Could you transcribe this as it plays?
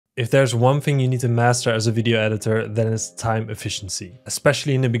If there's one thing you need to master as a video editor, then it's time efficiency.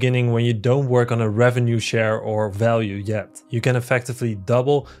 Especially in the beginning when you don't work on a revenue share or value yet. You can effectively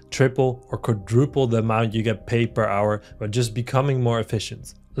double, triple, or quadruple the amount you get paid per hour by just becoming more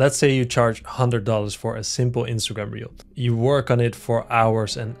efficient. Let's say you charge $100 for a simple Instagram reel. You work on it for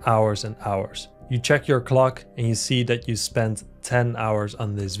hours and hours and hours. You check your clock and you see that you spent 10 hours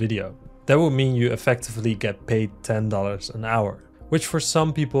on this video. That would mean you effectively get paid $10 an hour. Which for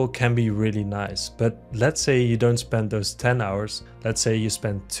some people can be really nice, but let's say you don't spend those 10 hours, let's say you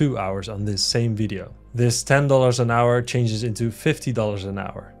spend 2 hours on this same video. This $10 an hour changes into $50 an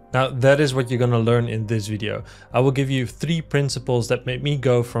hour. Now that is what you're gonna learn in this video. I will give you 3 principles that made me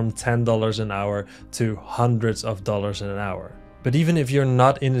go from $10 an hour to hundreds of dollars an hour. But even if you're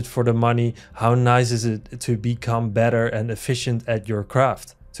not in it for the money, how nice is it to become better and efficient at your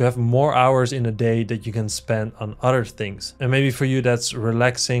craft? To have more hours in a day that you can spend on other things. And maybe for you that's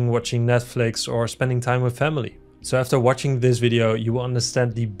relaxing, watching Netflix, or spending time with family. So after watching this video, you will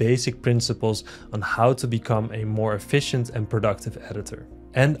understand the basic principles on how to become a more efficient and productive editor.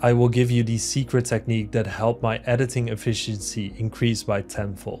 And I will give you the secret technique that helped my editing efficiency increase by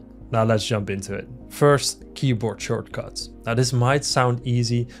tenfold. Now let's jump into it. First, keyboard shortcuts. Now this might sound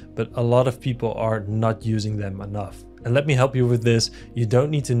easy, but a lot of people are not using them enough. And let me help you with this. You don't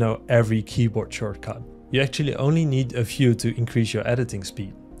need to know every keyboard shortcut. You actually only need a few to increase your editing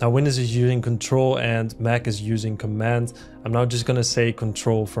speed. Now Windows is using Control and Mac is using Command. I'm now just gonna say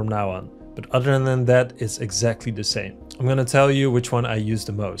Control from now on. But other than that, it's exactly the same. I'm gonna tell you which one I use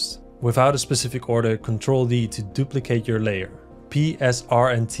the most. Without a specific order, Control D to duplicate your layer. P, S, R,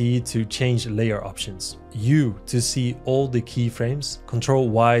 and T to change layer options. U to see all the keyframes. Control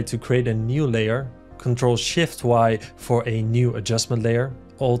Y to create a new layer. Control Shift Y for a new adjustment layer.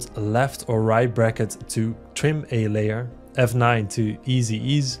 Alt left or right bracket to trim a layer. F9 to easy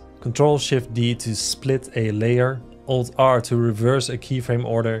ease. Control Shift D to split a layer. Alt R to reverse a keyframe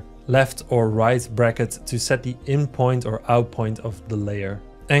order. Left or right bracket to set the in point or out point of the layer.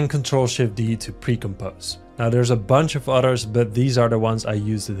 And Control Shift D to pre-compose. Now there's a bunch of others, but these are the ones I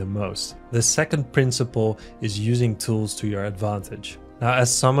use the most. The second principle is using tools to your advantage. Now,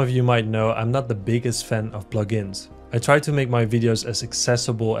 as some of you might know, I'm not the biggest fan of plugins. I try to make my videos as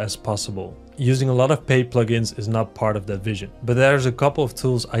accessible as possible. Using a lot of paid plugins is not part of that vision, but there's a couple of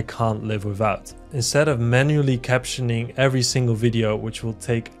tools I can't live without. Instead of manually captioning every single video, which will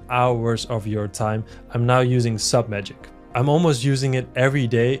take hours of your time, I'm now using TomsProject. I'm almost using it every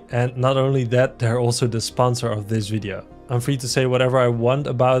day, and not only that, they're also the sponsor of this video. I'm free to say whatever I want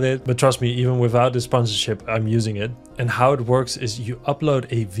about it, but trust me, even without the sponsorship, I'm using it. And how it works is you upload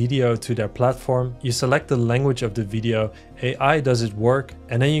a video to their platform, you select the language of the video, AI does its work,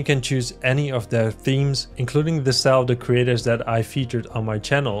 and then you can choose any of their themes, including the style of the creators that I featured on my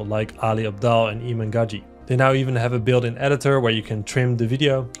channel, like Ali Abdal and Iman Gaji. They now even have a built-in editor where you can trim the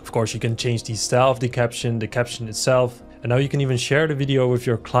video. Of course, you can change the style of the caption itself, and now you can even share the video with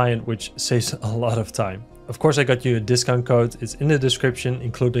your client, which saves a lot of time. Of course, I got you a discount code. It's in the description,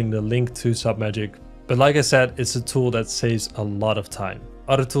 including the link to TomsProject. But like I said, it's a tool that saves a lot of time.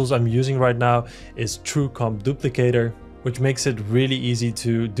 Other tools I'm using right now is TrueComp Duplicator, which makes it really easy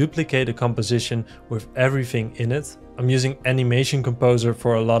to duplicate a composition with everything in it. I'm using Animation Composer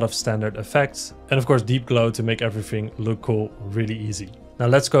for a lot of standard effects. And of course, Deep Glow to make everything look cool really easy. Now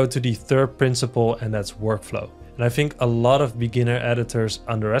let's go to the third principle, and that's workflow. And I think a lot of beginner editors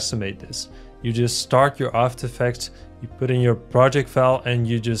underestimate this. You just start your After Effects, you put in your project file, and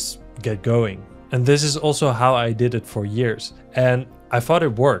you just get going. And this is also how I did it for years. And I thought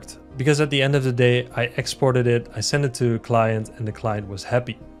it worked because at the end of the day, I exported it, I sent it to a client, and the client was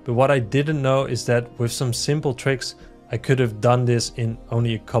happy. But what I didn't know is that with some simple tricks, I could have done this in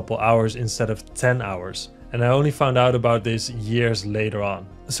only a couple hours instead of 10 hours. And I only found out about this years later on.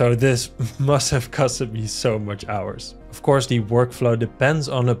 So this must have costed me so much hours. Of course, the workflow depends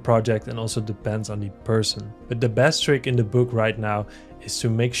on the project and also depends on the person. But the best trick in the book right now is to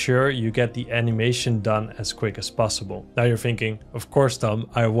make sure you get the animation done as quick as possible. Now you're thinking, of course, Tom,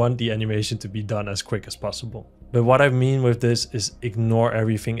 I want the animation to be done as quick as possible. But what I mean with this is ignore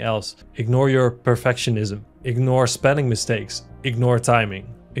everything else. Ignore your perfectionism. Ignore spelling mistakes. Ignore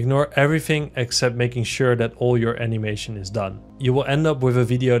timing. Ignore everything except making sure that all your animation is done. You will end up with a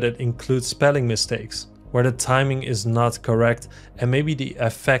video that includes spelling mistakes, where the timing is not correct and maybe the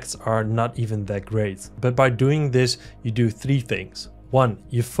effects are not even that great. But by doing this, you do 3 things. 1,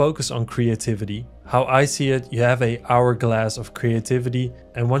 you focus on creativity. How I see it, you have an hourglass of creativity,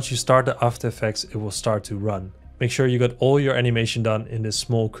 and once you start the After Effects, it will start to run. Make sure you got all your animation done in this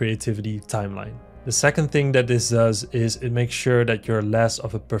small creativity timeline. The second thing that this does is it makes sure that you're less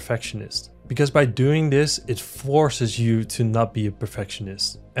of a perfectionist. Because by doing this, it forces you to not be a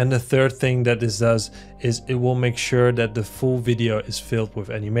perfectionist. And the third thing that this does is it will make sure that the full video is filled with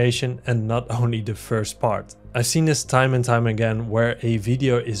animation and not only the first part. I've seen this time and time again where a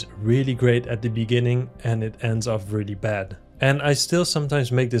video is really great at the beginning and it ends off really bad. And I still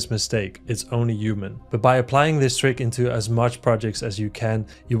sometimes make this mistake, it's only human. But by applying this trick into as much projects as you can,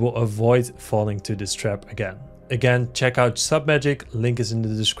 you will avoid falling to this trap again. Again, check out SubMagic, link is in the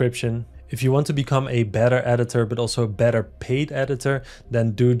description. If you want to become a better editor, but also a better paid editor,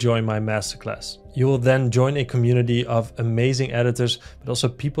 then do join my masterclass. You will then join a community of amazing editors, but also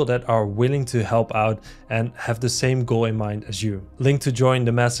people that are willing to help out and have the same goal in mind as you. Link to join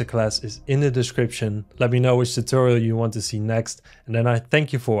the masterclass is in the description. Let me know which tutorial you want to see next, and then I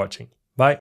thank you for watching.